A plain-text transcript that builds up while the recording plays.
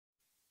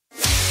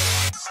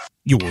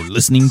You're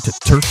listening to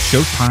Turf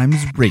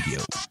Showtimes Radio.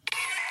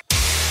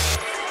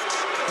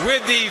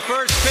 With the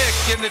first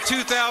pick in the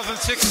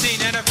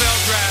 2016 NFL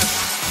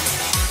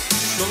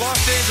Draft, the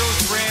Los Angeles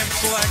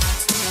Rams select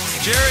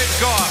Jared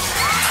Goff,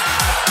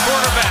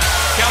 quarterback,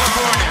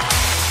 California.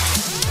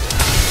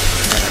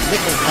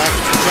 Nickel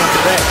package for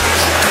Tampa Bay.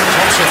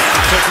 Thompson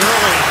to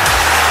Curley.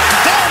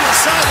 Down the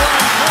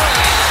sideline,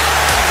 Curley.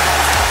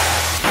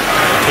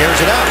 Here's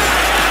it out.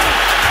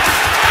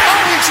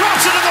 Oh, he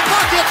drops it in the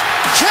bucket.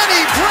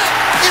 Kenny Britt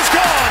is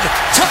gone.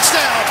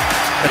 Touchdown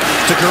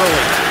to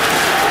Curley.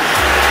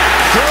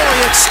 Curley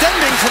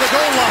extending for the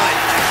goal line.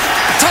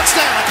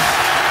 Touchdown.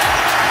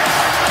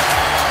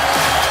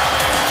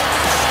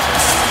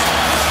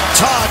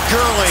 Todd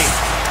Gurley.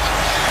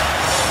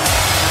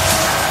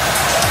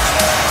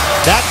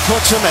 That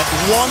puts him at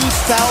 1,000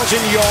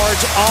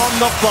 yards on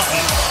the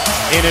button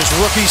in his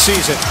rookie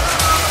season.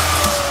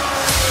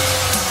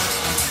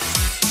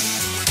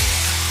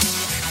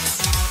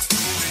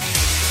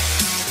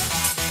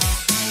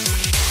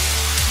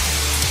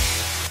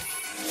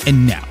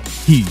 And now,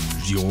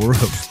 here's your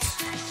host.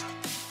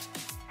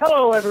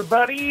 Hello,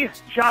 everybody.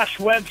 Josh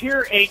Webb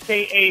here,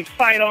 a.k.a.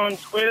 Fight On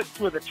Twist,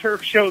 with a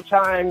Turf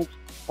Showtimes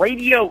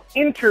radio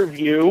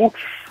interview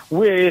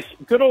with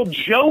good old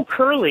Joe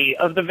Curley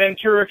of the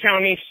Ventura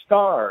County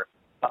Star.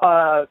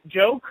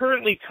 Joe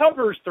currently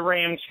covers the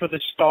Rams for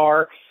the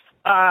Star,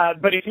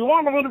 but if you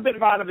want a little bit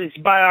about his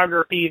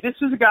biography, this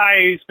is a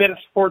guy who's been a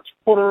sports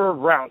reporter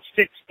around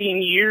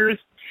 16 years.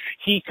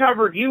 He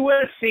covered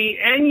USC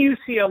and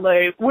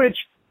UCLA, which,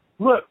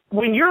 look,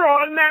 when you're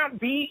on that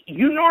beat,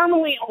 you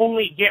normally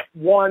only get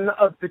one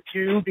of the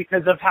two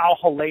because of how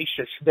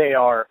hellacious they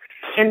are.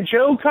 And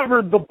Joe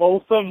covered the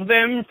both of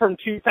them from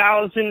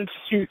 2000 to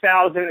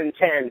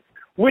 2010,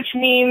 which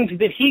means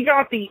that he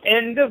got the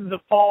end of the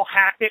Paul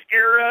Hackett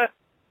era,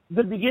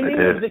 the beginning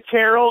of the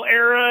Carroll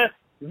era,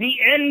 the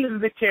end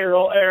of the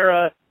Carroll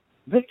era,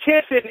 the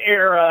Kiffin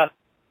era,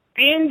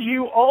 and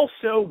you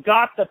also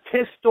got the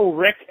Pistol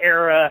Rick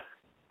era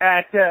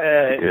at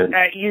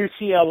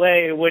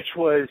UCLA, which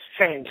was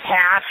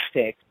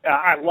fantastic.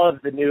 I love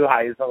the new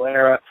Heisel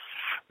era.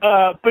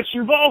 But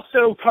you've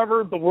also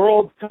covered the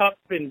World Cup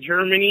in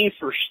Germany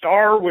for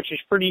Star, which is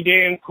pretty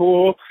damn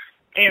cool,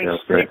 and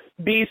 6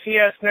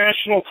 BCS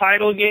national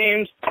title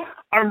games.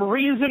 I'm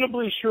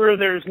reasonably sure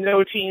there's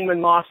no team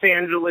in Los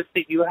Angeles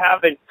that you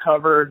haven't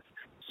covered,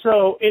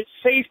 so it's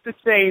safe to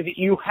say that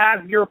you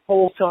have your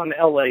pulse on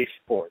LA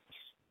sports.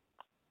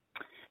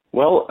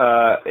 Well,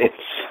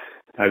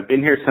 I've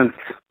been here since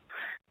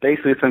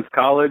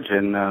college,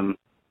 and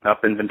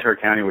up in Ventura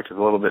County, which is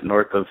a little bit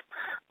north of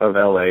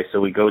LA. So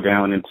we go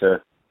down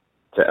to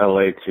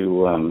LA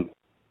to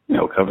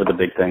cover the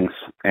big things,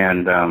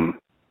 and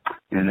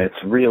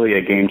it's really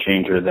a game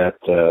changer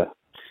that to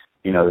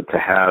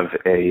have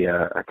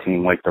a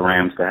team like the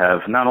Rams, to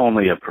have not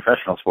only a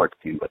professional sports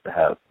team, but to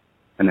have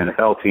an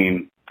NFL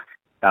team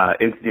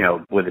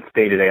with its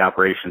day-to-day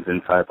operations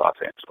inside Los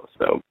Angeles.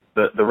 So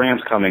the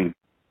Rams coming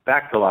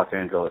back to Los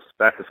Angeles,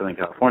 back to Southern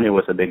California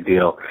was a big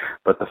deal,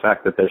 but the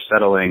fact that they're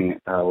settling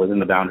within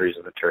the boundaries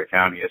of Ventura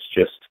County, it's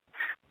just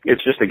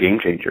a game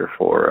changer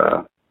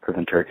for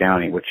Ventura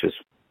County, which is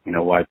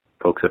why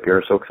folks up here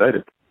are so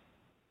excited.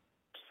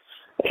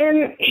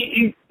 And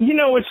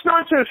it's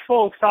not just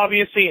folks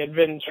obviously at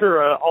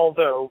Ventura,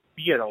 although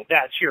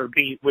that's your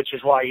beat, which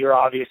is why you're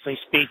obviously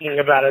speaking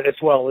about it, as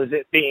well as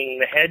it being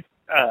the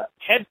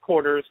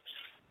headquarters.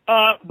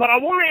 But I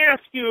want to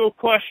ask you a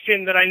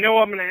question that I know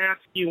I'm going to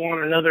ask you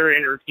on another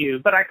interview,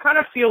 but I kind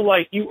of feel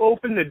like you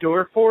opened the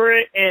door for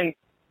it, and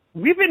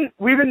we've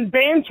been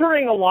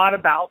bantering a lot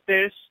about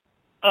this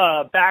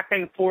back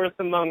and forth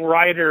among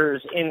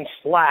writers in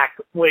Slack,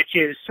 which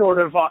is sort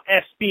of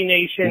SB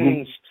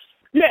Nation's.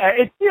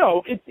 Yeah,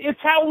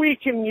 it's how we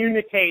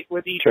communicate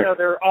with each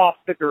other off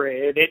the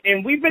grid,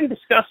 and we've been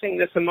discussing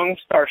this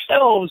amongst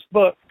ourselves,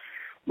 but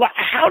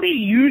how do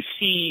you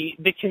see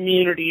the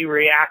community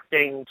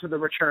reacting to the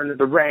return of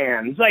the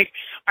Rams?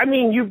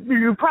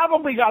 You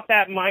probably got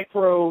that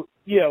micro,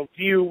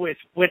 view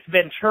with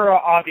Ventura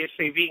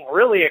obviously being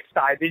really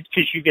excited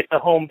because you get the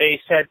home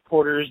base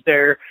headquarters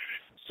there.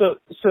 So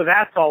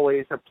that's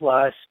always a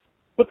plus.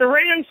 But the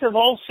Rams have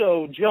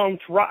also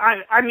jumped.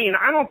 I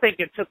don't think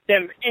it took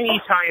them any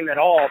time at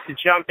all to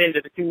jump into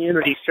the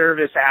community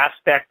service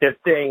aspect of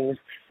things.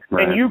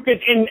 Right. And you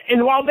could,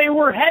 and while they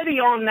were heavy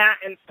on that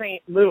in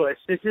St. Louis,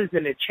 this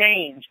isn't a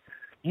change.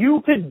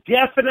 You could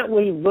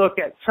definitely look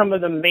at some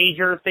of the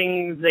major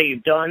things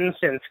they've done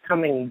since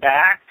coming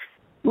back.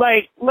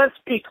 Like, let's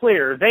be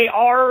clear, they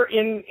are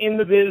in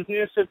the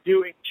business of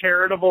doing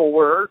charitable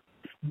work,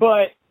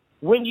 but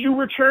when you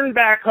return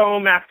back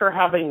home after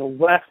having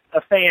left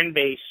a fan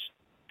base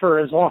for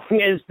as long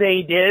as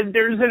they did,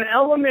 there's an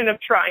element of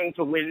trying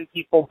to win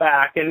people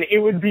back, and it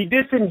would be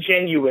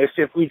disingenuous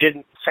if we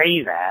didn't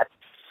say that.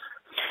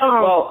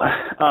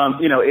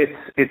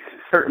 It's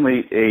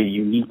certainly a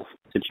unique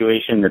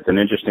situation. It's an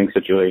interesting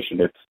situation.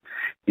 It's,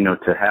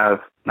 to have,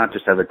 not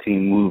just have a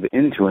team move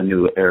into a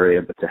new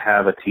area, but to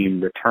have a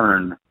team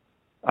return,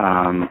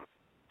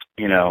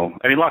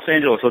 I mean, Los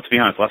Angeles, let's be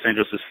honest, Los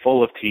Angeles is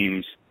full of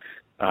teams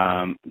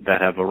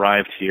that have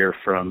arrived here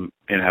and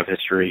have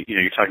history.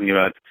 You're talking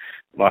about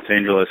Los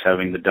Angeles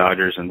having the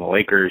Dodgers and the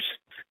Lakers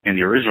and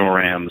the original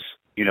Rams,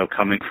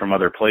 coming from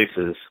other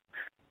places.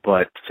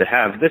 But to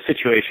have this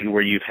situation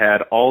where you've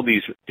had all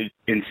these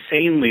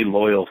insanely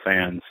loyal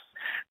fans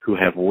who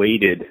have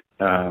waited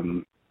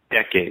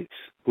decades,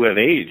 who have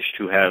aged,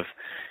 who have,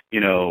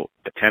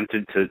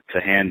 attempted to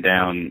hand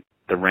down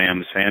the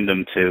Rams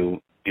fandom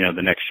to,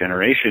 the next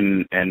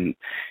generation, and,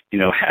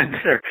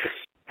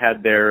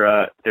 had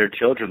their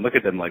children look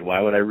at them like, why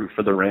would I root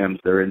for the Rams?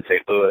 They're in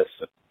St. Louis,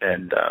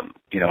 and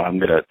I'm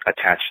going to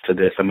attach to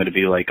this. I'm going to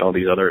be like all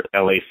these other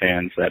LA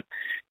fans that,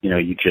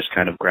 you just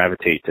kind of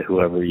gravitate to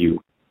whoever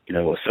you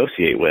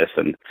associate with.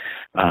 And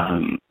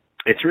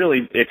it's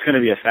going to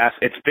be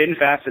it's been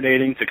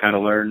fascinating to kind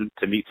of learn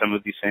to meet some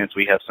of these fans.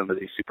 We have some of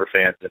these super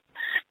fans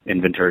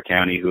in Ventura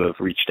County who have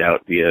reached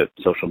out via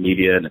social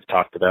media and have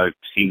talked about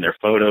seeing their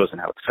photos and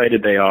how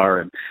excited they are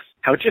and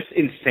how just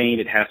insane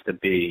it has to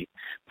be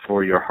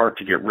for your heart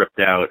to get ripped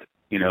out,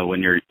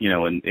 when you're,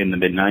 in the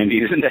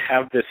mid-90s, and to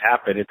have this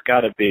happen, it's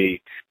got to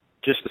be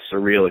just a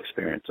surreal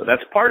experience. So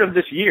that's part of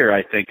this year,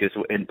 I think,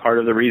 and part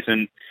of the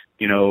reason,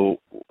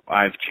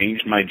 I've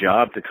changed my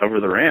job to cover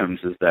the Rams,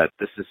 is that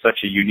this is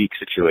such a unique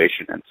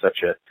situation and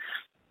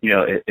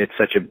it's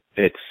such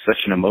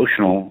an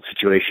emotional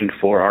situation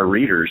for our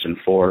readers and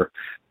for,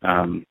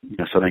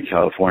 Southern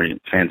California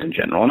fans in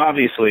general. And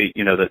obviously,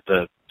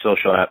 the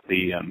social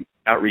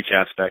outreach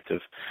aspect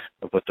of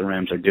what the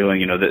Rams are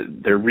doing,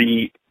 they're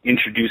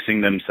reintroducing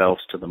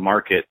themselves to the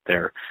market.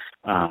 They're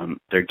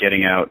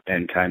getting out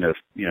and kind of,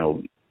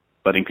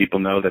 letting people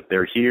know that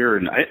they're here.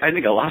 And I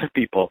think a lot of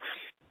people,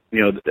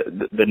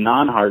 the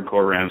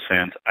non-hardcore Rams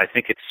fans, I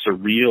think it's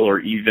surreal, or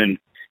even,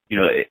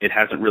 it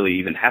hasn't really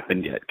even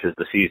happened yet because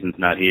the season's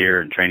not here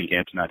and training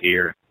camp's not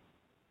here.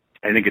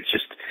 I think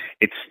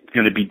it's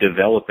going to be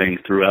developing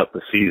throughout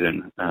the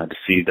season to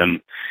see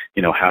them,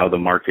 how the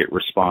market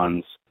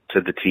responds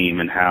to the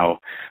team and how,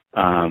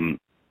 and,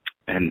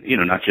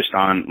 not just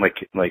on,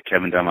 like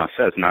Kevin Delmas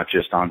says, not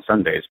just on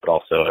Sundays, but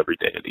also every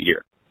day of the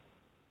year.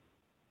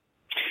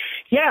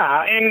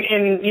 Yeah.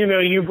 And,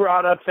 you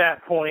brought up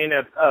that point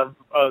of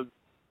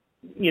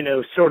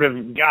sort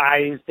of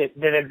guys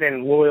that have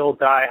been loyal,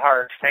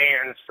 diehard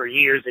fans for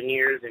years and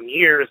years and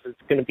years. It's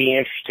going to be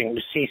interesting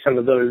to see some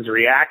of those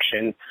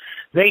reactions.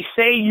 They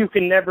say you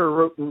can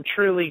never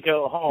truly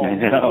go home.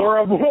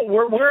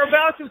 We're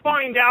about to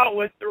find out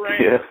with the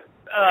Rams.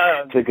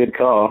 Yeah. It's a good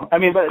call. I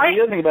mean, but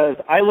the other thing about it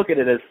is I look at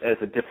it as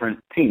a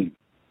different team.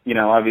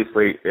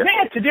 Obviously.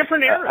 It's a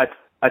different era.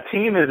 A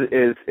team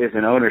is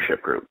an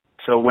ownership group.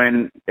 So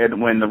when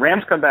the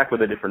Rams come back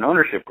with a different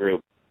ownership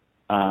group,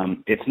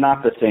 it's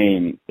not the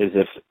same as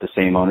if the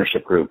same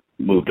ownership group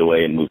moved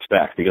away and moved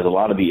back, because a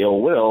lot of the ill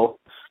will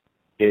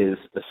is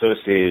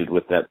associated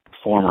with that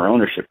former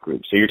ownership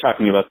group. So you're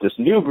talking about this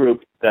new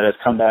group that has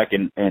come back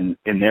and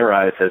in their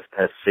eyes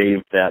has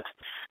saved that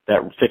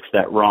fixed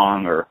that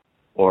wrong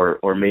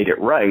or made it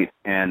right.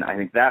 And I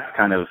think that's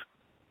kind of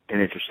an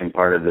interesting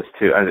part of this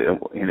too.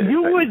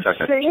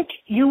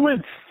 You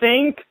would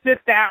think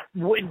that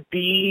would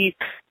be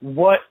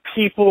what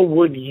people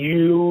would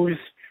use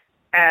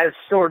as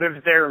sort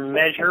of their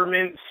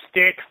measurement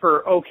stick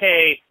for,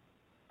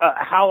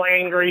 how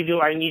angry do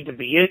I need to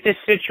be at this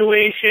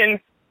situation?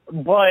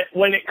 But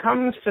when it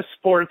comes to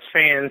sports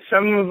fans,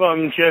 some of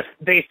them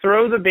they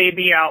throw the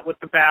baby out with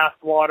the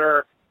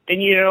bathwater, and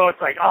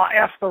it's like,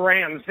 F the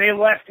Rams. They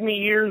left me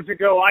years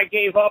ago. I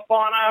gave up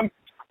on them.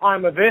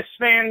 I'm a this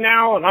fan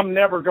now, and I'm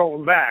never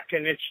going back.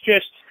 And it's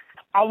just,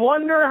 I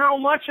wonder how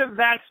much of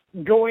that's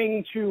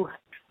going to,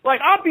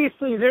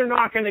 obviously they're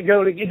not going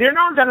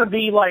to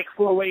be like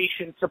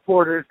Croatian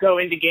supporters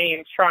going to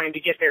games trying to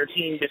get their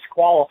team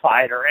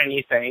disqualified or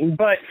anything,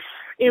 but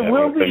it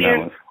will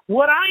be.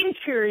 What I'm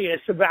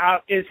curious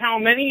about is how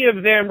many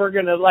of them are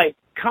going to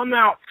come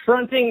out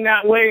fronting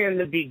that way in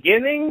the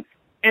beginning,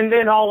 and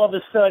then all of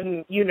a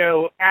sudden,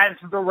 as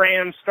the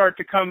Rams start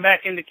to come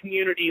back in the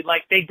community,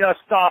 they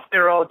dust off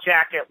their old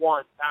jacket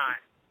one time.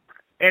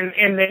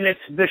 And then it's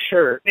the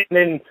shirt. And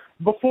then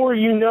before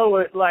you know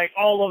it,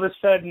 all of a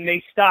sudden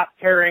they stop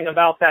caring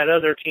about that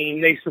other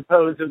team they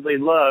supposedly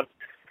loved,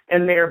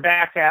 and they're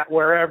back at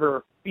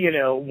wherever,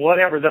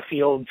 whatever the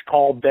field's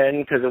called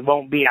then, because it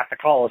won't be at the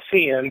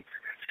Coliseum,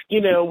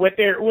 with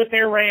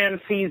their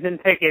Rams season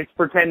tickets,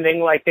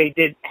 pretending like they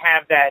did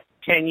have that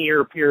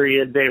 10-year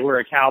period they were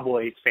a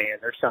Cowboys fan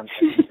or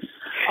something.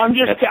 I'm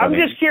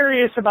just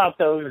curious about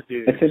those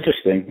dudes. It's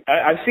interesting.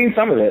 I've seen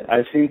some of it.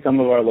 I've seen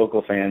some of our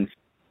local fans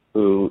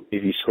who,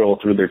 if you scroll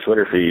through their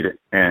Twitter feed,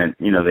 and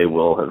they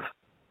will have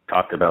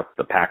talked about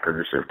the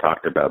Packers or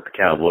talked about the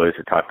Cowboys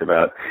or talked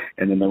about,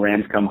 and then the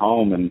Rams come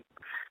home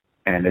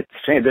and it's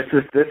changed.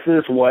 This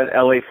is what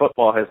LA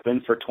football has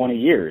been for 20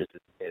 years.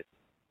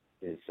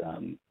 It's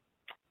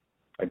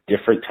a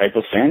different type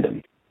of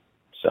fandom.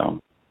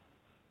 So,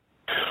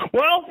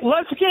 well,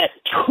 let's get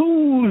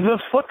to the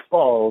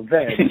football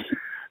then.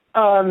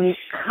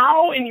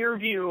 How, in your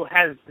view,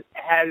 has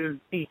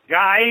the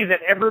guy that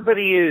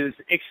everybody is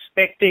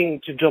expecting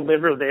to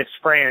deliver this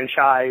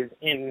franchise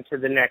into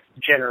the next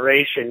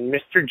generation,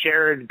 Mr.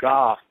 Jared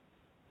Goff,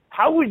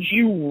 how would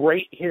you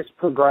rate his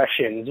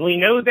progressions? We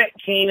know that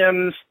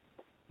Keenum's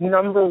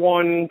number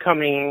one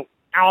coming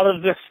out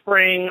of the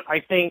spring. I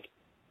think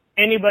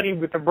anybody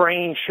with a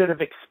brain should have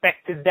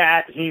expected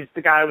that. He's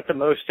the guy with the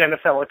most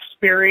NFL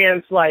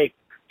experience. Like,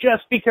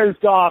 just because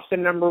Goff's the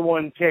number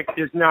one pick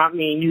does not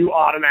mean you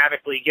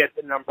automatically get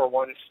the number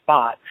one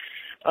spot.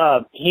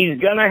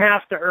 He's going to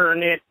have to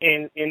earn it,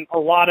 and a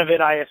lot of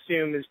it, I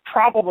assume, is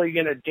probably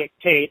going to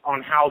dictate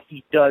on how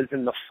he does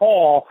in the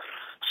fall.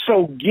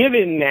 So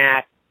given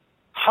that,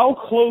 how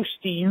close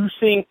do you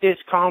think this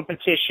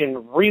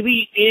competition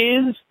really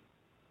is,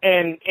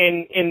 and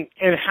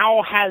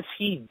how has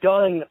he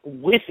done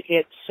with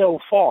it so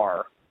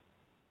far?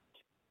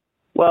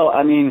 Well,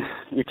 I mean,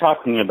 you're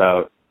talking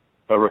about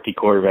a rookie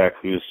quarterback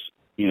who's,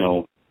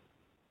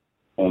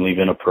 only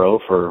been a pro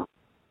for a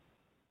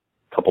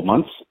couple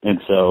months. And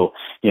so,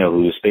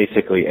 who's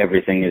basically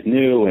everything is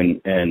new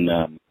and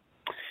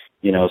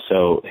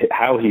so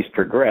how he's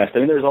progressed. I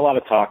mean, there's a lot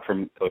of talk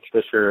from Coach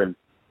Fisher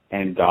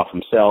and Goff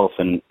himself,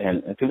 and there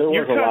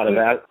was a lot of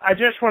that. I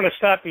just want to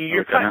stop you.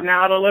 You're cutting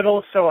out a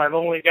little, so I've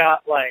only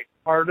got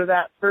part of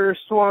that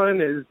first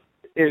one.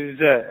 Is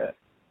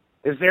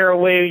there a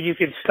way you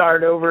could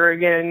start over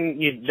again?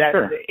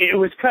 Sure. It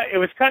was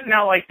cutting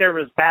out like there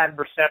was bad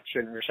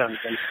reception or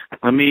something.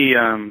 Let me.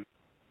 I'm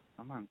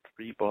on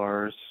 3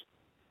 bars.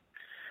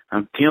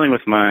 I'm dealing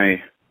with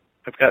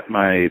I've got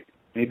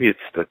maybe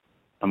it's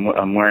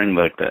I'm wearing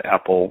the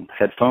Apple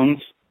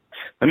headphones.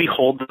 Let me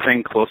hold the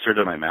thing closer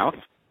to my mouth.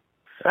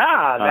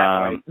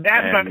 That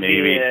might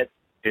be it.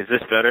 Is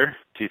this better,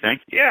 do you think?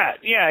 Yeah.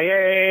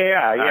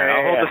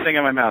 I'll hold the thing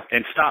in my mouth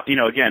and stop.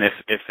 Again,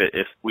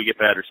 if we get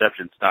bad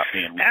reception, stop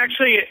me.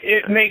 Actually,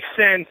 it makes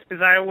sense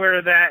because I wear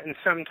that, and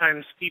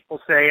sometimes people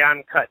say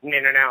I'm cutting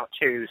in and out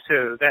too.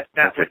 So that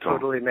would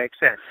totally make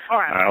sense. All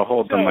right. I'll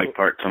hold the mic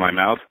part to my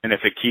mouth, and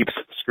if it keeps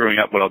screwing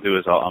up, what I'll do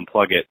is I'll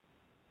unplug it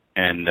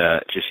and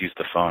just use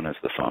the phone as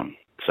the phone.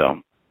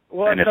 So.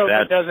 Well, let's hope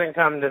it doesn't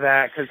come to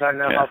that, because I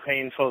know how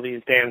painful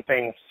these damn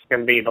things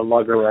can be to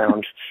lug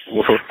around.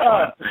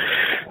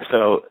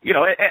 So,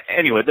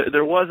 anyway,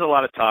 there was a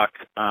lot of talk,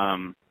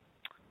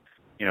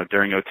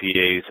 during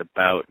OTAs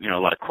about, a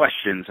lot of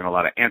questions and a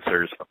lot of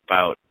answers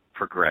about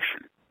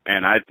progression.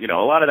 And a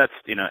lot of that's,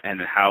 and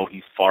how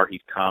far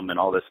he's come and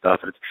all this stuff.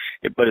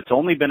 But it's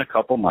only been a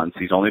couple months.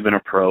 He's only been a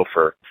pro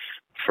for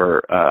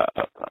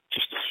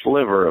just a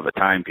sliver of a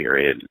time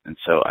period. And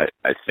so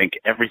I think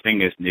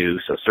everything is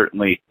new. So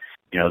certainly,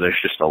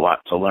 there's just a lot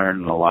to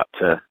learn and a lot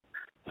to,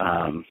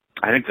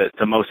 I think that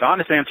the most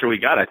honest answer we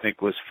got, I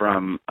think, was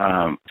from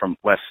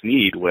Wes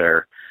Snead,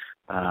 where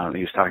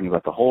he was talking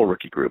about the whole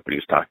rookie group, and he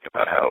was talking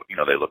about how,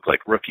 they look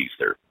like rookies.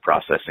 They're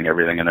processing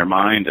everything in their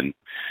mind and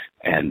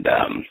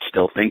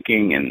still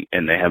thinking,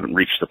 and they haven't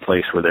reached the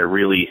place where they're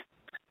really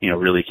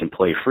can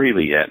play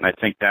freely yet. And I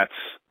think that's,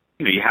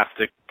 you have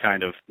to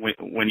kind of,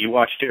 when you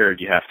watch Jared,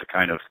 you have to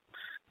kind of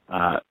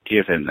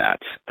give him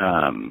that.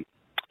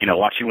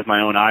 Watching with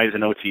my own eyes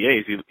in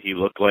OTAs, he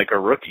looked like a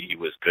rookie. He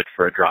was good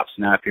for a drop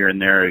snap here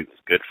and there. He was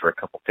good for a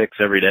couple picks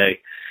every day.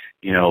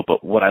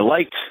 But what I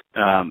liked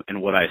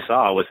and what I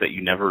saw was that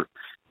you never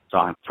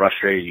saw him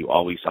frustrated. You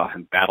always saw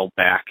him battle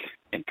back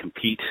and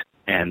compete.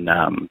 And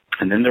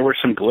then there were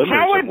some glimmers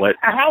of what.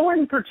 How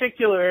in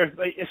particular,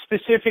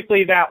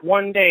 specifically that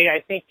one day,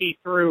 I think he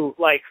threw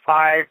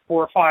 4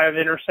 or 5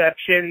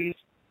 interceptions.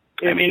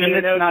 I mean, and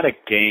it's not a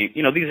game.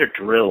 These are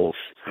drills.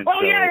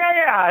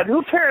 Yeah.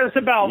 Who cares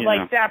about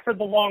that for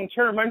the long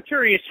term? I'm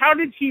curious, how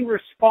did he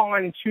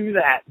respond to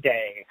that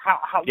day?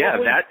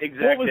 That exact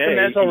day. What was the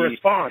mental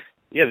response?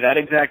 Yeah, that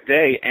exact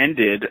day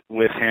ended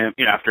with him,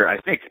 after, I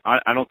think,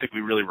 I don't think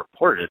we really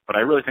reported it, but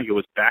I really think it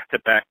was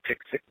back-to-back pick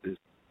sixes,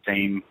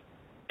 same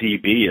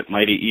DB. It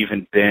might have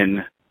even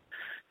been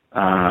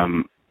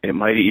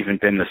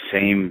the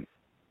same.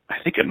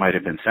 I think it might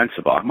have been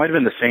Sensible. It might have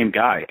been the same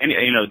guy. And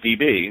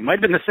DB. It might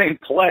have been the same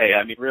play.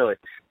 I mean, really.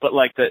 But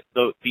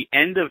the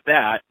end of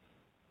that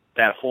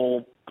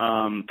whole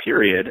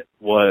period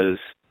was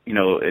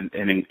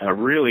a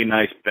really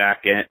nice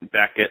back of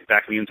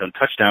the end zone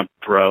touchdown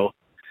throw,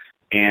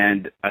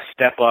 and a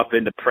step up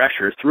into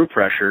through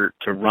pressure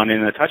to run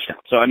in a touchdown.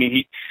 So I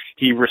mean,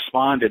 he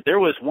responded. There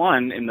was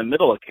one in the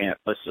middle of camp,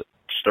 just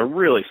a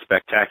really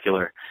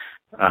spectacular,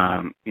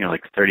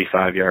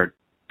 35-yard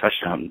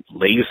touchdown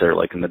laser,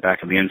 in the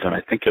back of the end zone.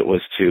 I think it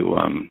was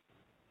to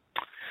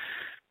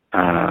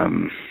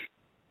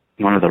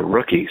one of the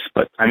rookies,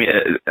 but I mean,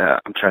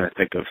 I'm trying to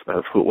think of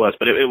who it was,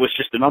 but it was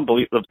just an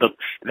unbelievable.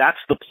 That's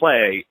the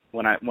play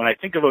when I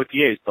think of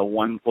OTAs, the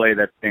one play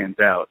that stands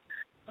out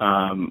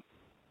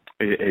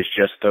is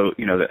just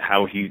that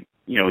how he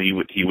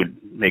would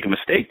make a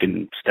mistake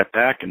and step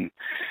back and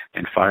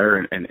fire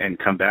and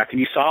come back, and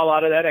you saw a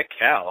lot of that at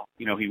Cal.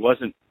 He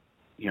wasn't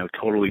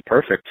totally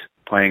perfect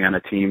playing on a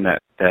team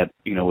that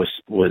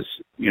was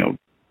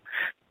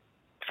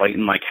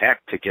fighting like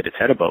heck to get his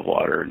head above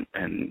water.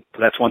 And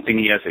that's one thing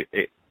he has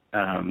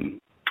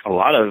a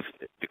lot of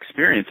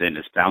experience in,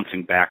 is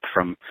bouncing back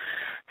from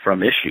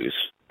issues.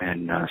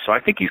 And so I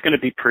think he's going to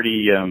be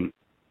pretty, you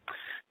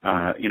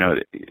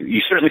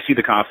certainly see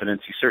the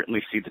confidence, you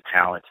certainly see the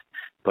talent,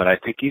 but I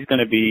think he's going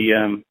to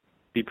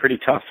be pretty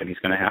tough, and he's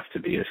going to have to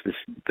be as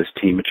this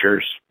team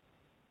matures.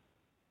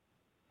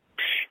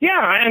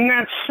 Yeah, and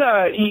that's,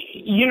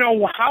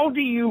 how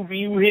do you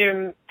view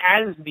him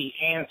as the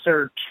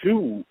answer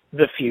to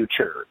the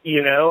future?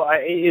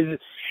 Is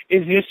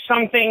this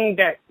something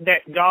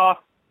that Goff,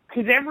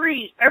 because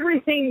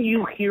everything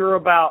you hear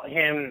about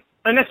him,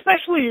 and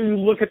especially you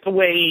look at the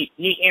way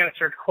he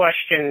answered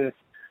questions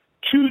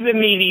to the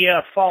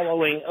media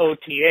following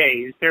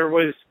OTAs, there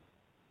was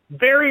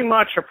very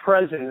much a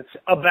presence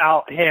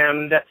about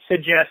him that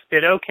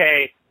suggested,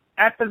 okay,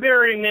 at the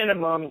very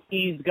minimum,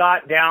 he's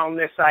got down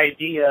this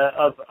idea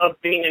of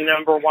being a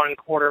number one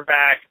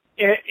quarterback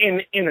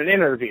in an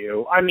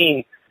interview. I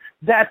mean,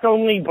 that's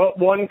only but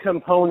one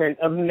component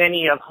of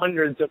many of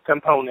hundreds of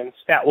components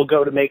that will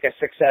go to make a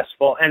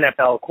successful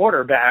NFL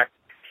quarterback.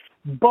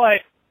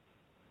 But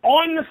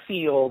on the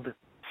field,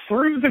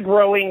 through the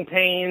growing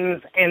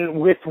pains, and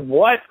with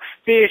what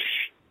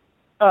Fish,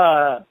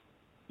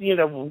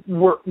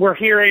 we're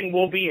hearing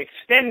will be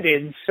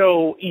extended,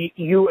 so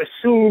you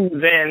assume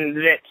then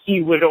that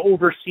he would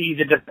oversee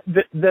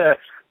the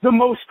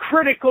most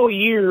critical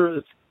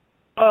years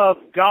of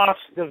Goff's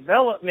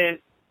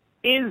development.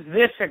 Is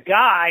this a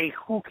guy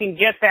who can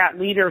get that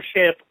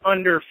leadership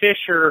under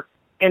Fisher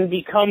and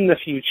become the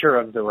future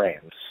of the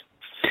Rams?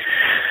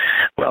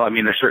 Well, I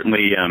mean, they're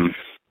certainly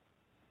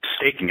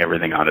staking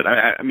everything on it.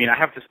 I mean, I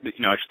have to, I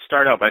should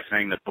start out by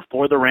saying that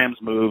before the Rams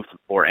moved,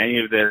 before any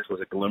of this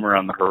was a glimmer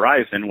on the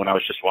horizon, when I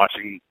was just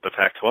watching the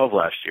Pac-12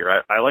 last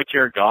year, I liked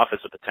Jared Goff as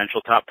a potential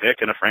top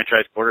pick and a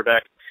franchise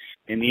quarterback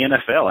in the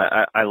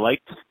NFL. I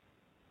liked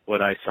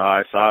what I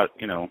saw.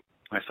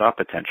 I saw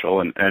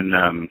potential, and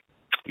I'm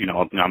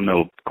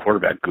no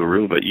quarterback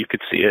guru, but you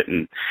could see it,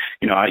 and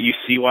you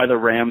see why the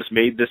Rams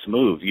made this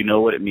move. You know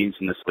what it means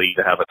in this league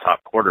to have a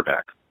top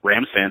quarterback.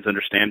 Rams fans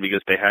understand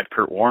because they had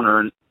Kurt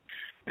Warner,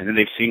 and then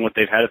they've seen what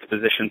they've had at the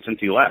position since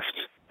he left.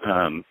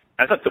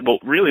 I thought that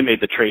what really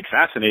made the trade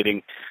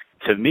fascinating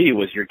to me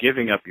was you're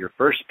giving up your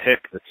first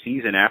pick the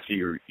season after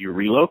you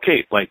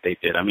relocate like they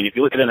did. I mean, if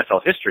you look at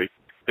NFL history,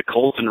 the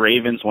Colts and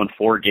Ravens won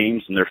 4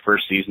 games in their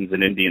first seasons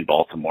in Indy and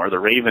Baltimore. The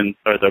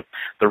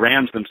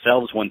Rams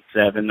themselves won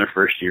 7 their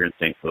first year in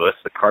St. Louis.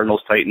 The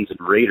Cardinals, Titans, and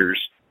Raiders,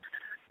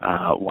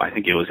 I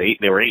think it was 8.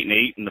 They were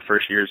 8-8 in the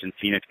first years in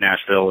Phoenix,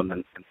 Nashville, and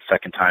then the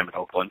second time in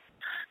Oakland.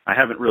 I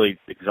haven't really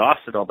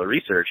exhausted all the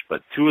research,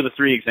 but 2 of the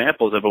 3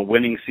 examples of a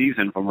winning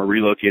season from a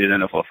relocated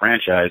NFL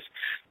franchise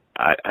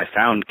I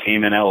found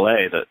came in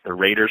L.A. The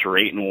Raiders were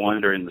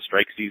 8-1 during the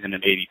strike season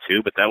in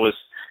 '82, but that was,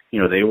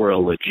 they were a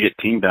legit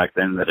team back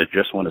then that had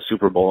just won a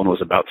Super Bowl and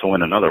was about to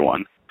win another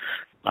one.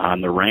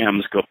 The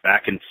Rams go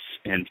back in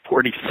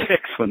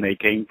 '46 when they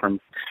came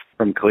from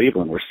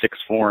Cleveland, were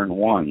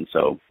 6-4-1.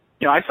 So,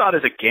 I saw it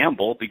as a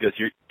gamble because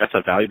that's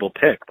a valuable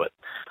pick, but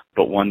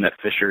one that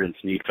Fisher and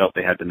Snead felt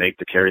they had to make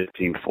to carry the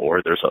team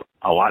forward. There's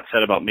a lot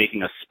said about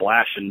making a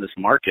splash in this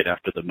market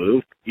after the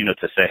move,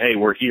 to say, hey,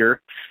 we're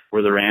here,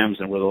 we're the Rams,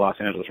 and we're the Los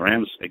Angeles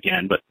Rams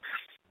again. But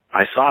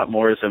I saw it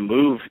more as a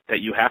move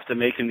that you have to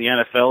make in the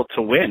NFL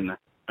to win.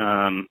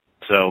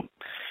 So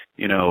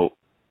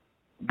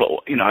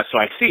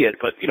I see it.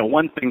 But,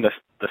 one thing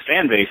the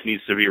fan base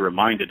needs to be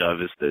reminded of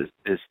is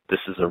this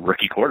is a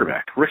rookie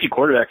quarterback. Rookie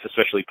quarterbacks,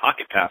 especially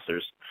pocket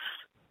passers,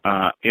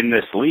 in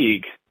this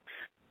league,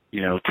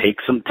 take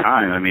some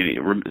time. I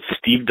mean,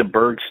 Steve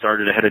DeBerg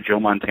started ahead of Joe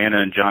Montana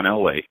and John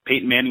Elway.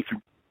 Peyton Manning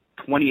threw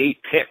 28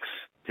 picks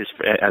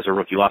as a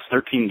rookie, lost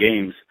 13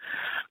 games.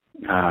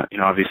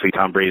 Obviously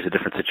Tom Brady's a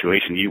different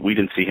situation. We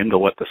didn't see him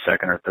till the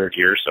second or third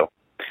year. So,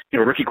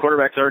 rookie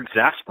quarterbacks are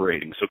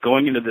exasperating. So I'm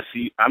going into the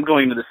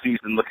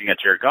season looking at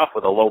Jared Goff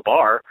with a low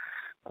bar,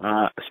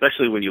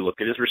 especially when you look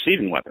at his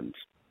receiving weapons.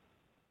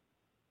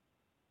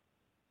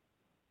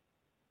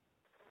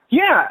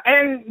 Yeah,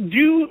 and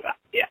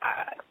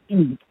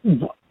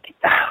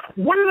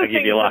one of the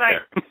things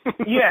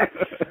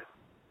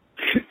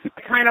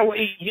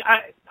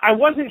I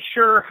wasn't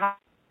sure how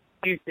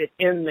to use it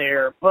in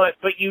there, but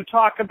you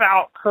talk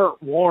about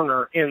Kurt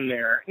Warner in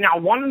there. Now,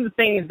 one of the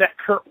things that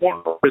Kurt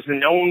Warner was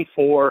known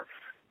for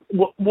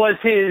was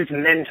his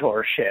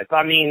mentorship.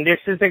 I mean, this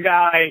is a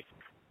guy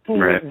who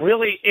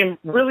really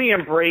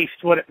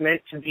embraced what it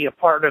meant to be a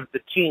part of the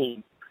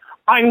team.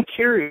 I'm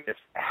curious,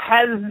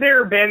 has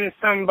there been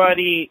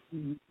somebody,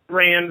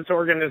 Rams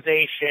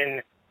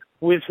organization,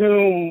 with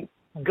whom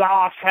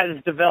Goff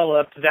has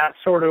developed that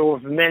sort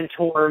of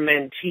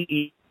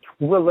mentor-mentee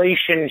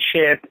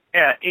relationship,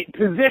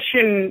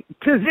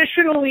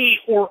 positionally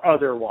or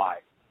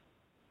otherwise?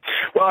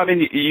 Well, I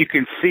mean, you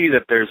can see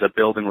that there's a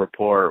building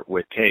rapport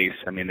with Case.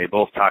 I mean, they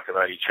both talk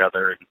about each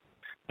other in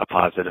a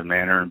positive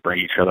manner and bring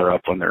each other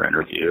up when they're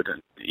interviewed.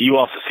 And you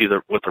also see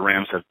what the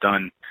Rams have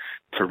done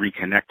to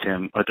reconnect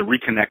him, or to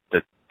reconnect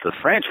the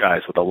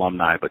franchise with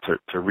alumni, but to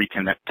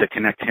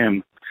connect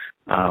him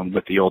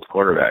with the old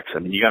quarterbacks. I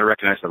mean, you got to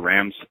recognize the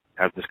Rams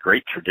have this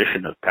great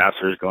tradition of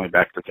passers going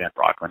back to Van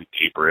Brocklin and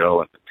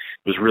Gabriel. And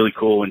it was really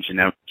cool when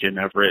Jim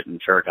Everett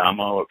and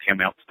Ferragamo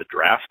came out to the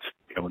draft,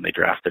 when they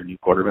drafted a new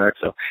quarterback.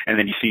 So, and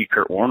then you see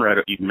Kurt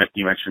Warner you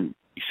mentioned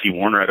you see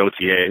Warner at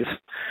OTAs.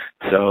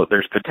 So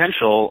there's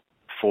potential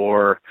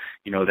for,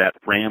 that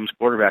Rams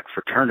quarterback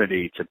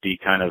fraternity to be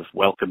kind of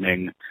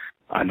welcoming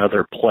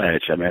another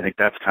pledge. I mean, I think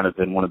that's kind of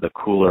been one of the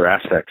cooler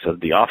aspects of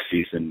the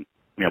offseason,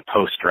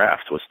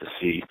 post-draft, was to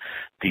see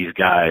these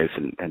guys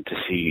and to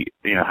see,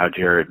 how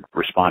Jared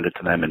responded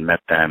to them and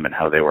met them and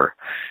how they were,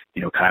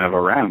 kind of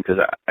around. Because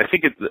I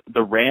think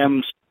the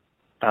Rams'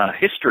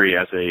 history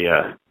as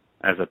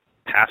a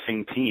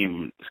passing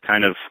team is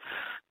kind of,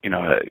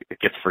 it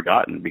gets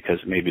forgotten because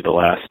maybe the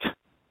last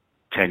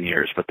 10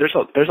 years. But there's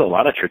a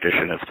lot of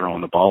tradition of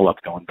throwing the ball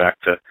up going back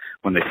to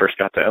when they first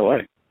got to LA.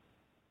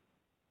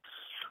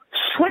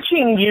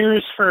 Switching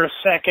gears for a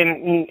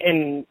second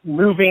and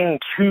moving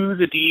to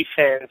the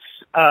defense,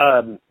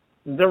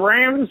 the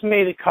Rams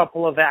made a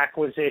couple of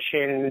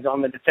acquisitions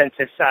on the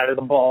defensive side of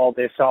the ball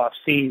this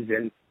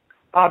offseason.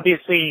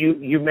 Obviously,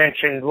 you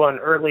mentioned one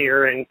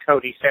earlier in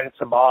Cody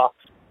Sensabaugh,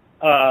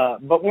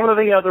 but one of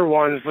the other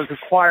ones was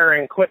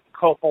acquiring Quentin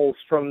Coples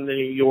from the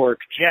New York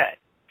Jets.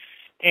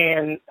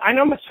 And I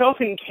know myself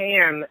and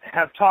Cam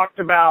have talked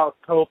about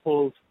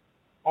Coples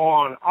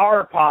on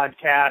our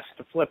podcast,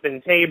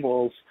 Flipping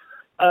Tables,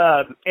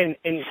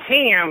 and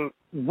Cam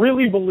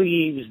really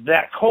believes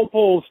that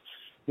Coples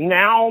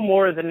now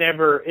more than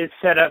ever is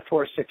set up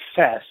for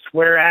success,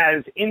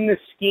 whereas in the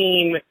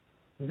scheme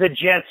the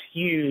Jets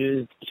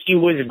used, he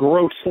was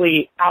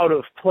grossly out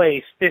of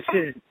place.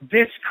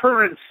 This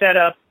current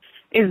setup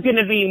is going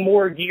to be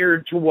more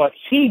geared to what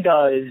he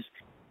does,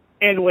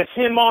 and with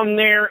him on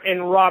there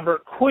and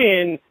Robert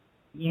Quinn,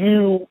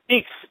 you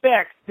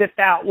expect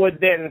that would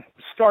then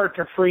start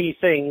to free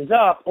things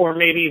up, or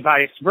maybe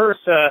vice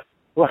versa.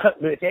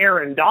 With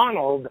Aaron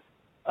Donald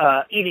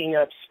eating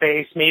up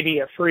space, maybe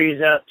it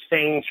frees up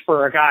things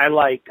for a guy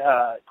like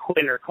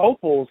Quinn or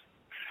Coples.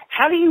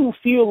 How do you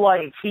feel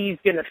like he's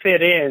going to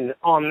fit in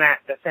on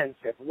that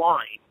defensive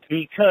line?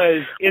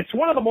 Because it's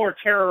one of the more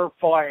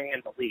terrifying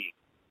in the league.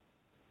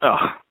 Oh,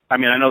 I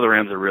mean, I know the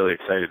Rams are really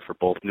excited for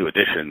both new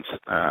additions.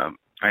 I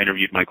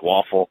interviewed Mike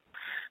Waffle,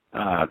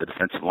 the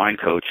defensive line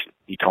coach.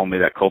 He told me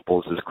that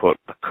Coples is, quote,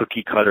 a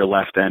cookie-cutter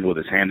left end with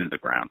his hand in the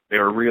ground. They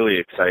were really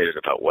excited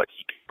about what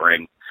he could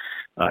bring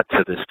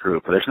to this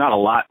group. There's not a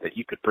lot that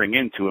you could bring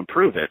in to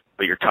improve it,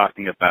 but you're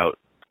talking about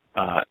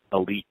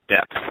elite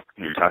depth.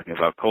 You're talking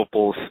about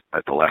Coples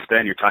at the left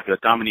end. You're talking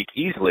about Dominique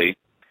Easley,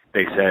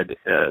 they said,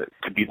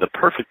 to be the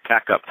perfect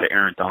backup to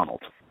Aaron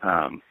Donald.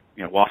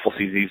 Waffle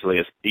sees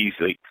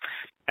Easley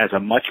as a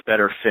much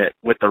better fit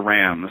with the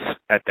Rams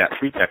at that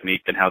three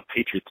technique than how the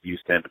Patriots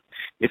used him.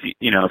 If you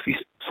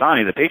saw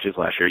any of the Patriots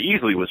last year,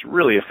 Easley was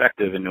really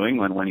effective in New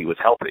England when he was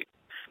healthy.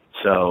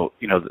 So,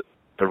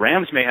 the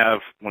Rams may have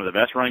one of the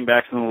best running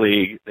backs in the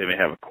league. They may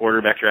have a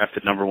quarterback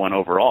drafted number 1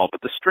 overall,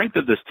 but the strength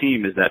of this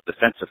team is that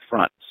defensive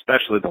front,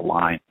 especially the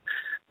line.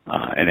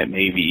 And it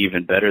may be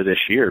even better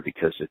this year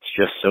because it's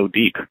just so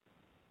deep.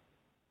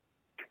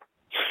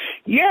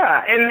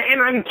 Yeah,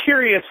 and I'm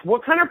curious,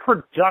 what kind of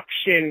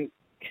production?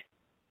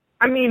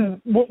 I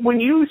mean, when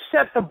you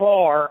set the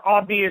bar,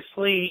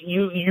 obviously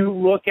you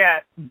look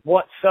at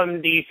what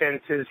some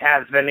defenses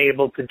have been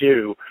able to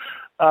do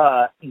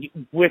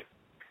with.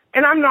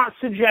 And I'm not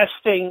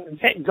suggesting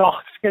that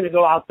Goff's going to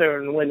go out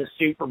there and win a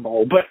Super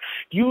Bowl, but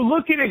you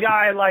look at a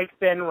guy like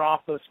Ben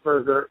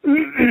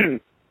Roethlisberger,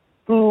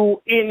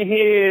 who in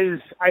his,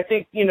 I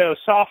think,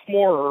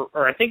 sophomore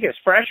or I think his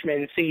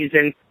freshman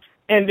season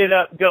ended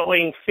up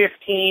going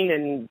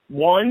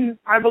 15-1,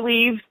 I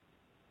believe.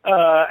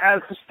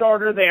 As a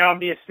starter, they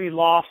obviously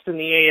lost in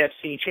the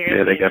AFC Championship.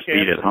 Yeah, they got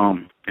beat at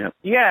home. Yep.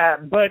 Yeah,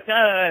 but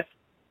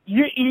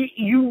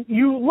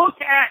you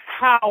look at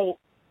how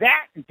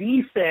that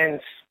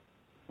defense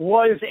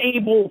was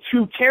able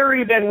to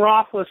carry Ben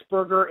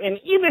Roethlisberger, and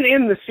even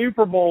in the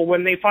Super Bowl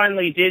when they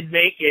finally did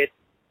make it,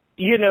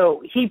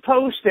 he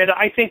posted,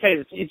 I think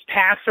his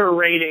passer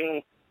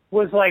rating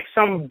was like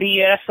some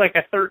BS, like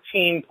a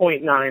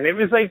 13.9. It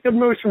was like the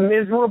most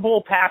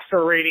miserable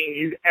passer rating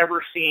you'd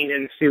ever seen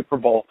in the Super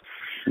Bowl.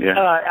 Yeah.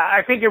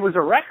 I think it was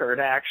a record,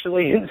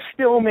 actually, and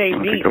still may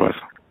be.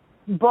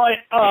 But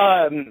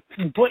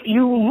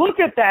you look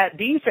at that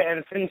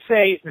defense and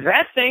say,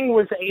 that thing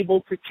was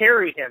able to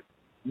carry him.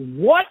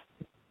 What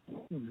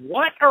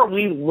are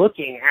we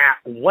looking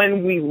at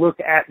when we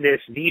look at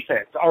this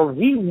defense? Are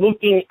we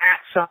looking at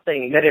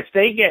something that if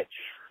they get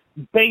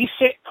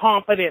basic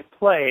competent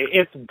play,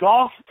 if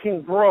Goff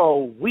can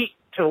grow week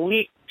to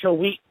week to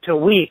week to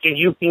week and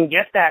you can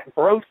get that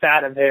growth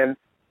out of him,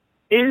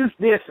 is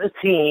this a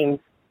team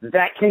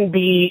that can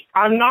be,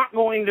 I'm not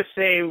going to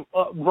say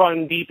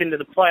run deep into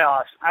the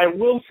playoffs, I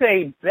will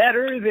say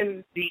better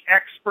than the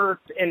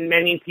experts and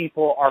many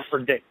people are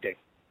predicting?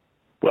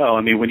 Well,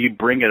 I mean, when you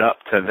bring it up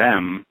to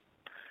them,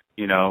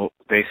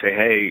 they say,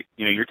 hey,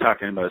 you're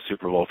talking about a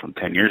Super Bowl from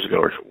 10 years ago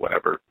or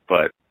whatever,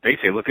 but they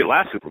say, look at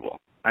last Super Bowl.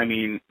 I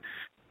mean,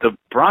 the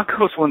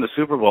Broncos won the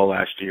Super Bowl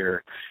last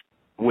year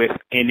with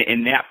an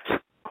inept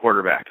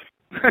quarterback.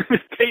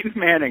 Peyton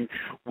Manning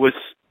was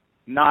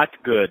not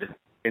good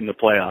in the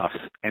playoffs,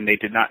 and they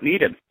did not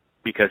need him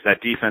because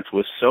that defense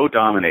was so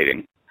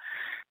dominating.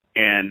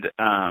 And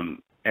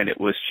it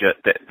was just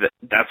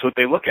that's what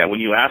they look at when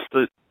you ask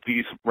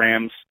these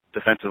Rams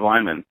defensive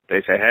linemen.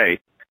 They say, "Hey,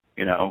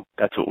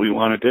 that's what we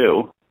want to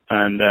do."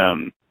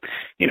 And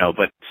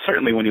but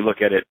certainly when you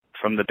look at it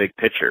from the big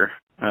picture,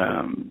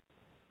 the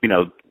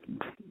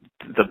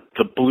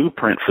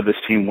blueprint for this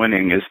team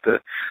winning is the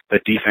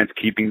defense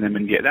keeping them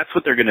in games. That's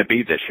what they're going to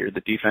be this year.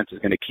 The defense is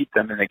going to keep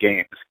them in the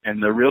games,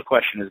 and the real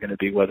question is going to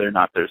be whether or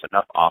not there's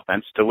enough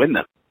offense to win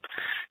them.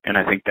 And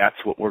I think that's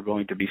what we're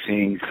going to be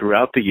seeing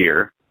throughout the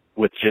year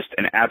with just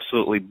an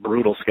absolutely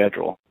brutal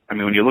schedule. I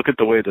mean, when you look at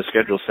the way the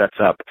schedule sets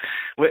up,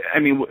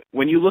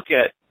 when you look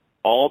at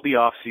all the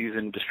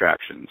off-season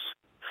distractions,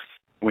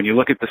 when you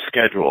look at the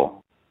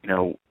schedule,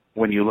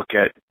 when you look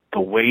at the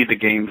way the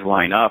games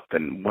line up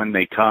and when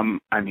they come,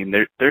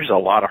 there's a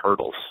lot of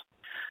hurdles.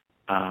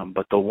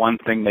 But the one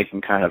thing they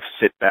can kind of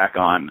sit back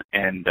on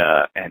and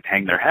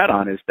hang their hat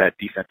on is that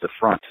defensive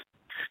front.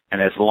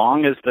 And as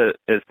long as the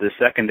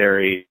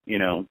secondary,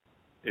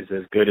 is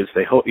as good as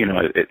they hope,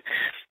 it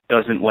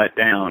doesn't let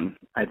down,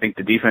 I think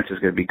the defense is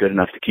going to be good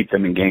enough to keep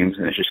them in games,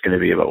 and it's just going to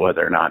be about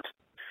whether or not,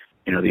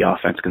 the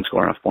offense can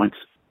score enough points.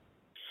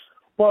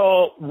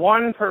 Well,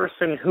 one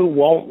person who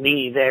won't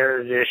be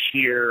there this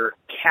year,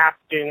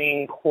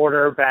 captaining,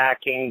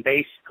 quarterbacking,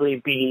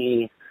 basically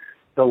being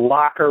the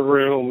locker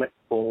room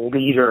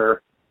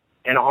leader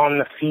and on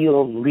the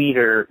field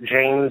leader,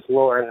 James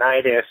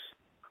Laurinaitis,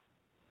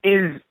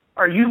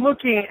 are you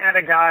looking at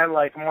a guy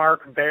like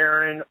Mark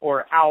Barron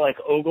or Alec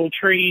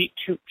Ogletree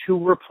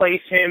to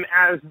replace him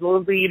as the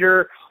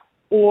leader,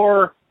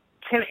 or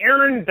can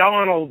Aaron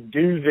Donald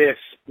do this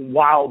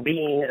while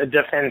being a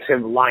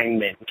defensive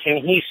lineman? Can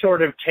he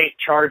sort of take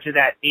charge of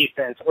that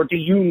defense, or do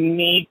you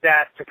need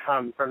that to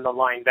come from the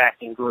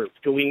linebacking group?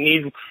 Do we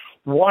need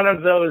one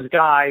of those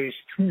guys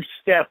to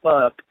step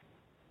up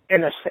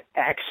and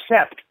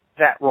accept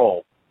that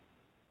role?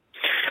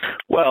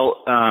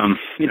 Well,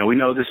 we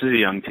know this is a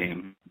young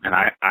team, and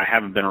I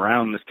haven't been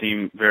around this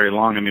team very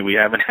long. We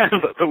haven't had,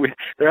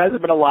 there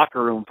hasn't been a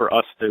locker room for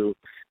us to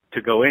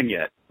go in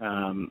yet.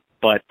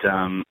 But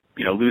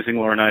losing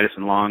Laurinaitis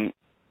and Long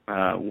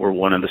were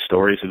one of the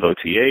stories of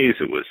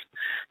OTAs. It was,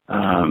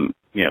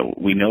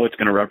 we know it's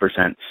going to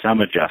represent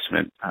some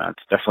adjustment.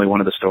 It's definitely one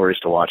of the stories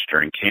to watch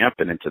during camp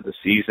and into the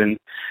season.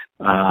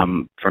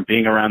 From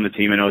being around the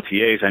team in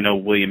OTAs, I know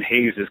William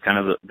Hayes is kind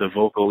of the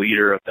vocal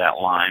leader of that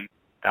line.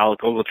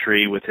 Alec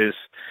Ogletree, with his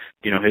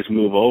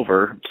move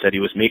over, said he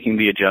was making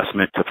the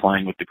adjustment to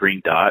playing with the green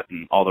dot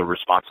and all the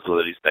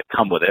responsibilities that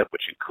come with it,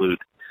 which include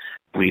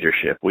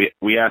leadership.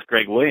 We asked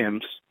Greg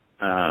Williams,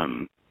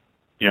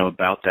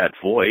 about that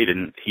void,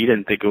 and he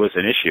didn't think it was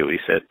an issue. He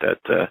said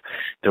that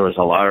there was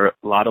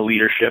a lot of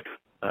leadership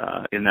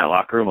in that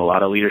locker room, a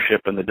lot of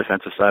leadership on the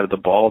defensive side of the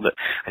ball. That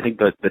I think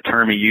the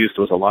term he used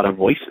was a lot of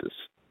voices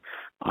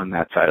on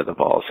that side of the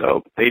ball.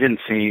 So they didn't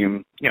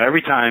seem,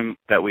 every time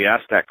that we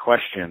asked that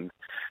question,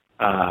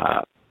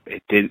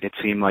 it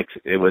seemed like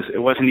it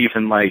wasn't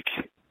even like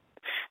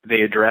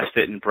they addressed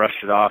it and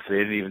brushed it off. They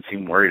didn't even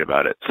seem worried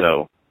about it.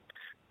 So,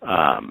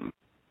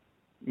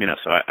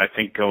 so I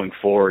think going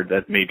forward,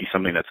 that may be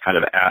something that's kind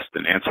of asked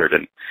and answered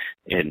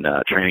in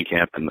training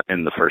camp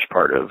in the first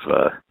part of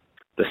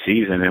the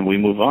season, and we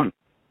move on.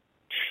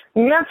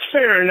 And that's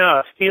fair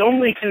enough. The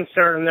only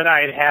concern that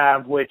I'd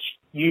have, which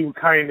you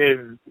kind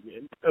of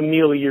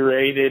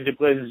ameliorated,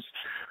 was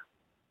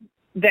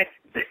that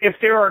if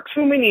there are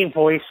too many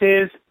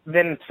voices,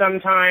 then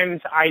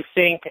sometimes I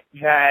think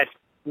that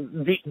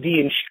the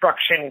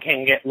instruction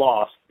can get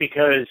lost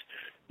because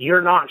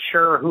you're not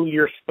sure who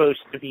you're supposed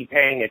to be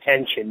paying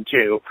attention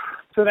to.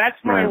 So that's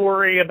my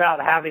worry about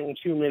having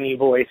too many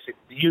voices.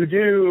 You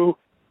do,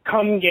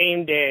 come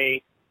game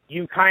day,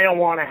 you kind of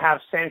want to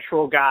have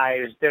central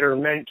guys that are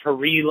meant to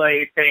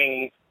relay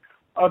things.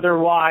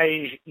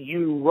 Otherwise,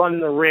 you run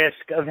the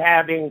risk of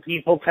having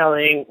people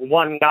telling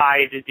one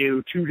guy to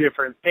do two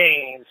different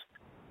things.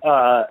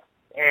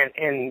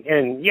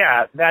 And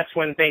that's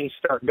when things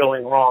start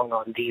going wrong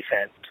on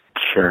defense.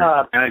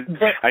 Sure.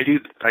 I do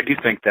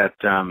think that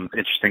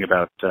interesting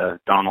about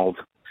Donald,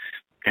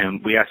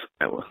 and we asked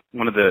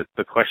one of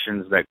the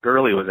questions that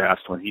Curley was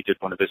asked when he did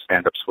one of his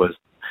stand-ups was,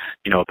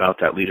 about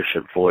that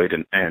leadership void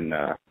and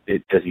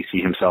does he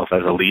see himself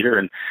as a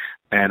leader?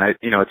 And I,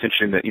 it's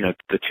interesting that,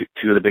 the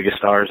two of the biggest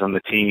stars on the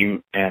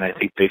team, and I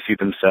think they see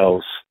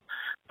themselves,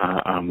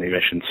 maybe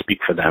I shouldn't speak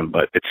for them,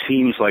 but it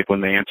seems like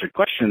when they answered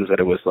questions that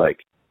it was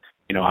like,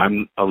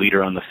 I'm a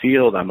leader on the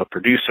field, I'm a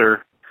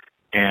producer,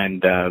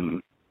 and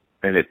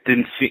it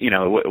didn't see,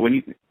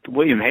 when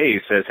William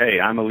Hayes says, hey,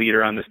 I'm a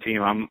leader on this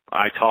team,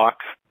 I talk,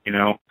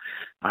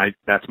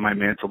 that's my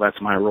mantle,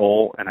 that's my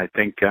role, and I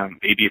think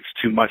maybe it's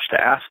too much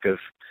to ask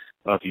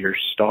of your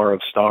star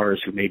of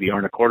stars who maybe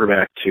aren't a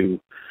quarterback to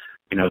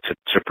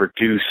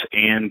produce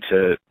and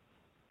to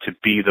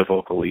be the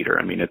vocal leader.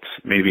 I mean,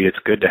 it's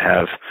good to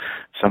have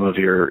some of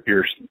your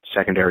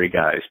secondary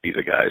guys be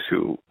the guys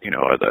who,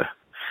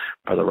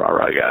 are the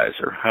rah-rah guys,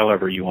 or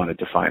however you want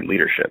to define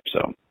leadership.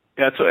 So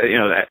that's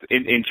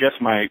in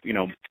just my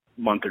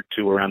month or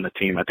two around the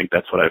team, I think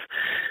that's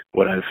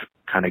what I've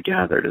kind of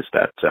gathered is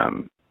that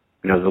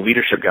the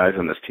leadership guys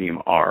on this team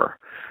are,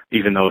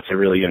 even though it's a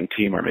really young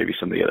team, are maybe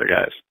some of the other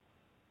guys.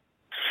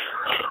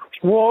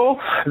 Well,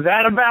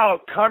 that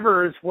about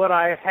covers what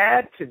I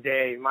had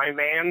today, my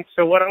man.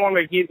 So what I want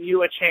to give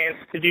you a chance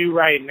to do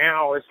right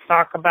now is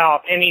talk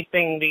about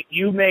anything that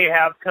you may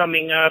have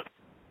coming up,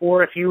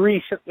 or if you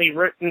recently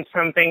written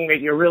something that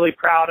you're really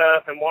proud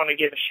of and want to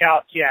give a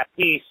shout to that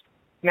piece.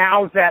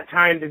 Now's that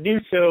time to do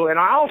so. And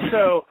I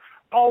also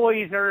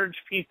always urge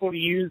people to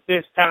use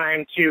this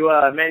time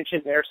to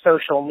mention their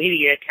social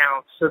media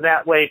accounts, so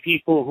that way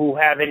people who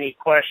have any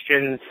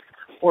questions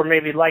or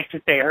maybe liked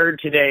what they heard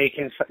today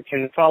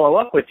can follow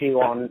up with you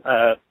on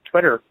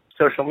Twitter,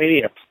 social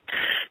media.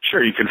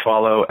 Sure, you can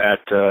follow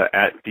at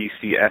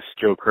VCS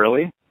Joe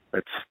Curley.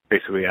 That's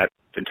basically at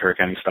Ventura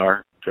County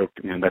Star. Joe,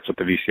 that's what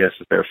the VCS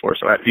is there for.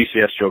 So at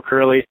VCS Joe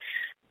Curley.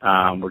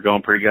 We're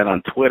going pretty good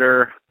on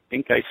Twitter. I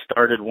think I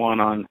started one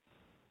on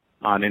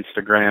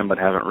Instagram, but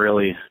haven't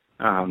really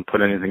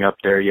put anything up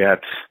there yet.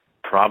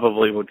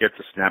 Probably will get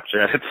to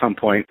Snapchat at some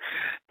point.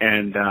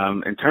 And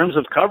in terms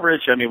of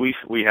coverage, I mean,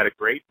 we had a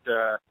great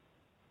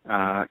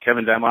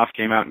Kevin Demoff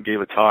came out and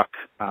gave a talk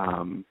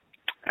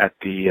at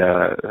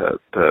the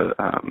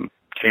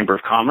Chamber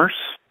of Commerce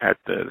at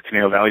the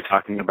Conejo Valley,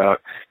 talking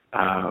about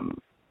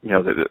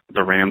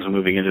the Rams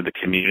moving into the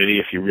community.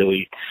 If you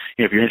really,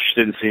 if you're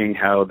interested in seeing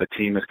how the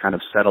team is kind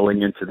of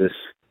settling into this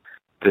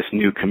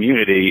new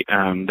community,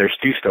 there's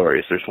two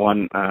stories. There's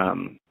one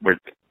where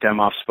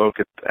Demoff spoke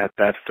at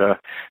that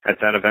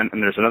event,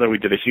 and there's another. We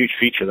did a huge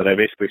feature that I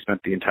basically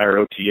spent the entire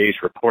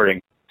OTAs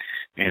reporting,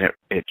 and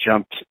it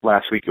jumped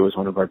last week. It was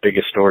one of our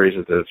biggest stories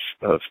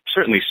of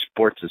certainly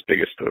sports'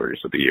 biggest stories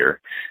of the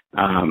year,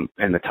 and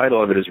the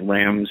title of it is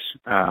Rams,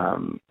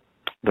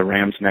 the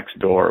Rams Next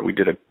Door. We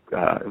did it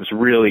was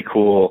really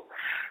cool.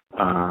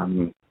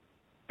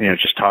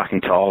 Just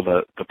talking to all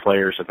the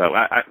players about,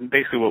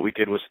 basically what we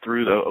did was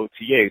through the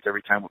OTAs,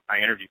 every time I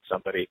interviewed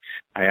somebody,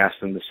 I asked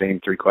them the same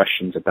three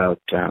questions about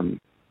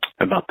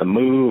the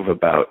move,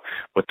 about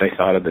what they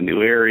thought of the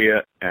new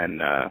area,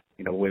 and,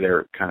 where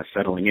they're kind of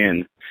settling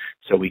in.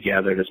 So we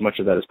gathered as much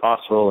of that as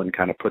possible and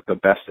kind of put the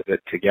best of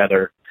it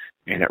together,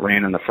 and it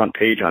ran on the front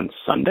page on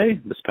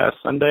this past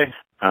Sunday.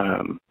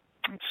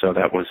 So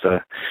that was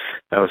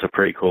a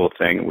pretty cool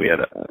thing. We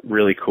had a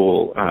really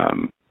cool,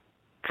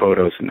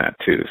 photos in that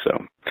too, so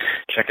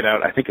check it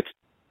out. I think it's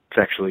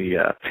actually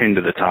pinned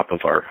to the top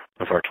of our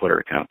Twitter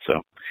account.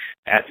 So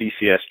at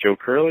VCS Joe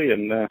Curley,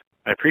 and I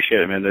appreciate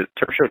it, man. The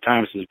Turf Show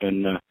Times has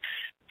been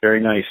very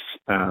nice.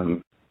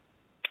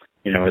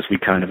 As we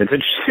kind of, it's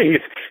interesting.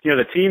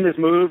 The team has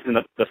moved, and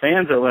the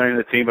fans are learning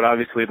the team, but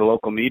obviously the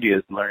local media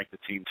is learning the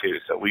team too.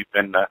 So we've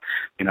been,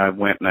 I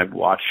went and I've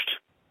watched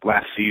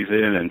last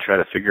season and try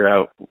to figure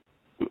out,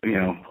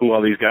 who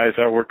all these guys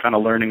are. We're kind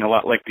of learning a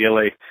lot like the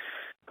LA,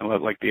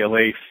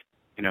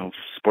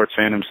 sports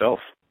fan himself.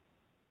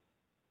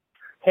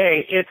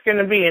 Hey, it's going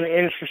to be an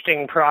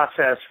interesting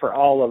process for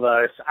all of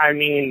us. I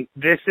mean,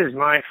 this is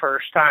my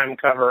first time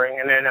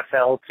covering an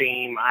NFL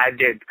team. I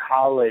did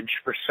college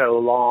for so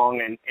long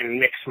in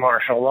mixed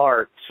martial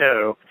arts.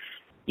 So,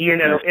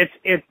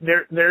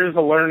 there's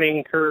a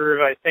learning curve,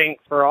 I think,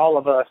 for all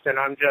of us, and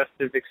I'm just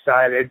as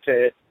excited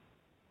to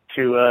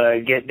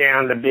get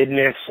down to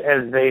business,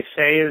 as they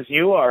say, as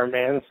you are,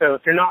 man. So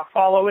if you're not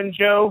following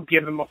Joe,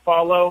 give him a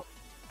follow.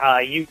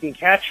 You can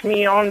catch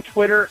me on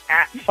Twitter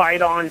at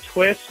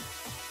FightOnTwist.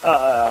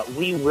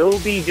 We will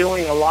be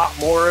doing a lot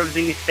more of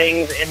these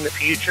things in the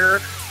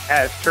future,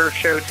 as Turf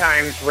Show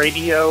Times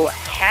Radio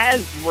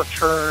has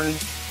returned,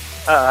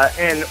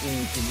 and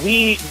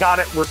we got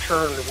it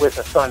returned with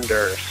a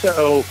thunder.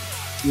 So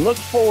look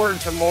forward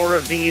to more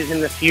of these in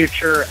the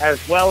future, as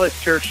well as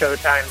Turf Show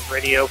Times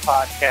Radio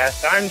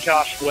podcast. I'm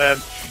Josh Webb,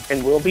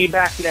 and we'll be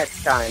back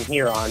next time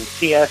here on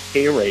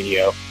TSP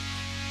Radio.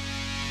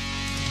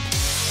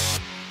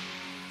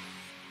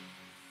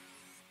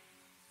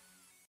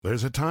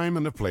 There's a time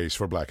and a place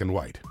for black and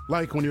white,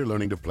 like when you're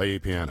learning to play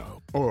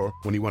piano, or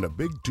when you want a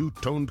big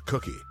two-toned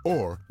cookie,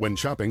 or when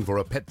shopping for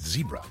a pet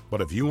zebra. But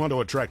if you want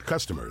to attract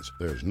customers,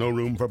 there's no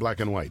room for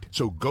black and white.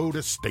 So go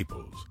to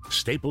Staples.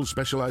 Staples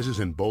specializes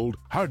in bold,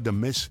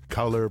 hard-to-miss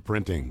color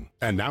printing.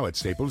 And now at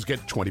Staples, get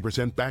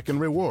 20% back in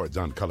rewards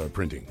on color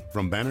printing,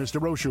 from banners to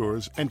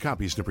brochures and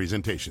copies to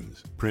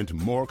presentations. Print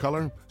more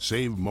color,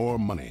 save more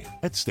money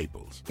at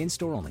Staples.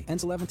 In-store only.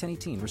 Ends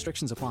 11/10/18.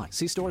 Restrictions apply.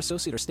 See store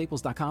associate or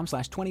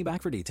staples.com/20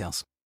 back for details.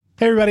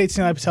 Hey everybody, it's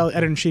Neil Patel,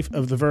 editor-in-chief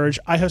of The Verge.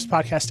 I host a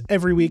podcast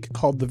every week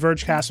called The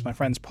Vergecast with my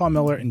friends Paul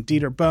Miller and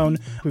Dieter Bohn.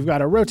 We've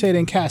got a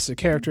rotating cast of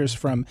characters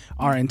from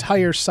our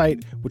entire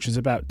site, which is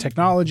about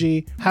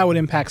technology, how it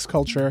impacts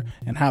culture,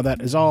 and how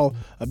that is all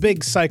a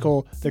big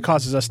cycle that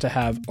causes us to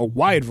have a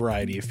wide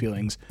variety of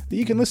feelings that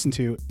you can listen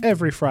to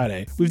every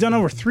Friday. We've done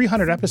over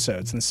 300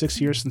 episodes in the 6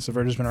 years since The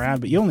Verge has been around,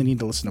 but you only need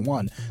to listen to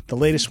one, the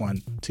latest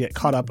one, to get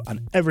caught up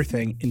on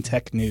everything in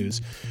tech news.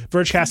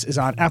 Vergecast is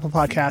on Apple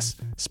Podcasts,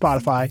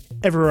 Spotify,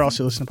 everywhere else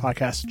you listen to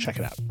podcasts. Check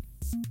it out.